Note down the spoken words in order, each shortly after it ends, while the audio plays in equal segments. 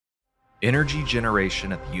Energy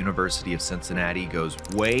generation at the University of Cincinnati goes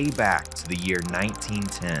way back to the year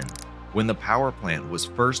 1910, when the power plant was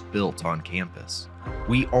first built on campus.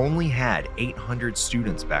 We only had 800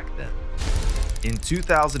 students back then. In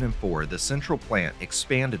 2004, the central plant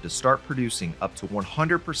expanded to start producing up to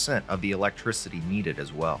 100% of the electricity needed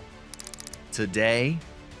as well. Today,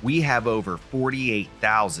 we have over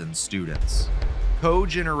 48,000 students.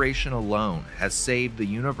 Cogeneration alone has saved the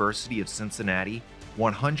University of Cincinnati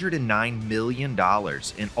 $109 million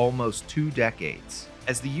in almost 2 decades.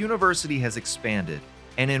 As the university has expanded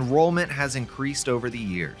and enrollment has increased over the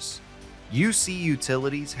years, UC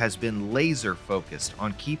Utilities has been laser focused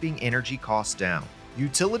on keeping energy costs down.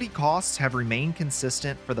 Utility costs have remained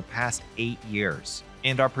consistent for the past 8 years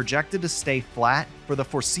and are projected to stay flat for the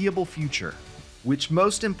foreseeable future, which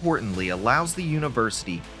most importantly allows the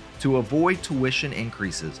university to avoid tuition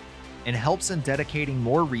increases and helps in dedicating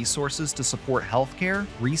more resources to support healthcare,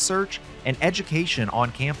 research, and education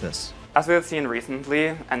on campus. As we have seen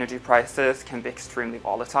recently, energy prices can be extremely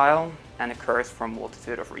volatile and occurs for a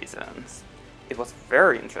multitude of reasons. It was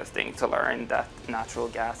very interesting to learn that natural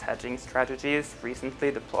gas hedging strategies recently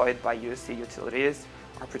deployed by UC Utilities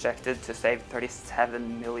are projected to save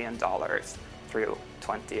 $37 million through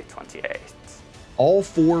 2028. All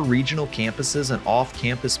 4 regional campuses and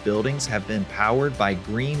off-campus buildings have been powered by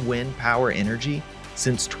green wind power energy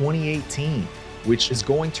since 2018, which is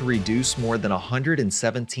going to reduce more than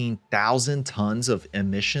 117,000 tons of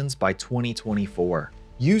emissions by 2024.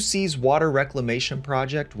 UC's water reclamation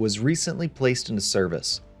project was recently placed into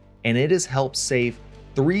service, and it has helped save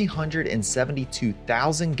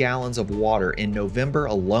 372,000 gallons of water in November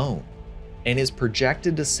alone, and is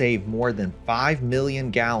projected to save more than 5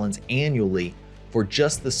 million gallons annually for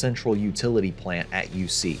just the central utility plant at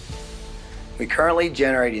UC. We currently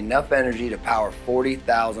generate enough energy to power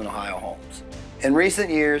 40,000 Ohio homes. In recent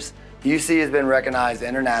years, UC has been recognized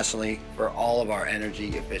internationally for all of our energy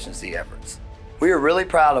efficiency efforts. We are really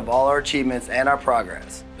proud of all our achievements and our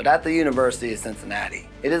progress, but at the University of Cincinnati,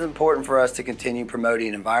 it is important for us to continue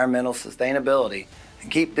promoting environmental sustainability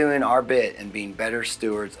and keep doing our bit in being better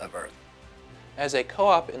stewards of Earth. As a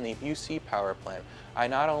co-op in the UC power plant, I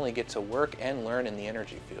not only get to work and learn in the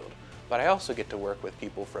energy field, but I also get to work with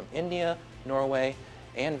people from India, Norway,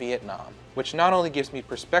 and Vietnam, which not only gives me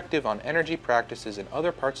perspective on energy practices in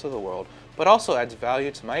other parts of the world, but also adds value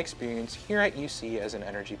to my experience here at UC as an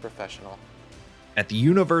energy professional. At the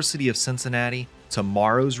University of Cincinnati,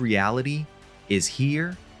 tomorrow's reality is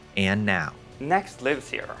here and now. Next lives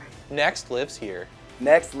here. Next lives here.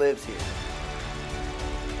 Next lives here.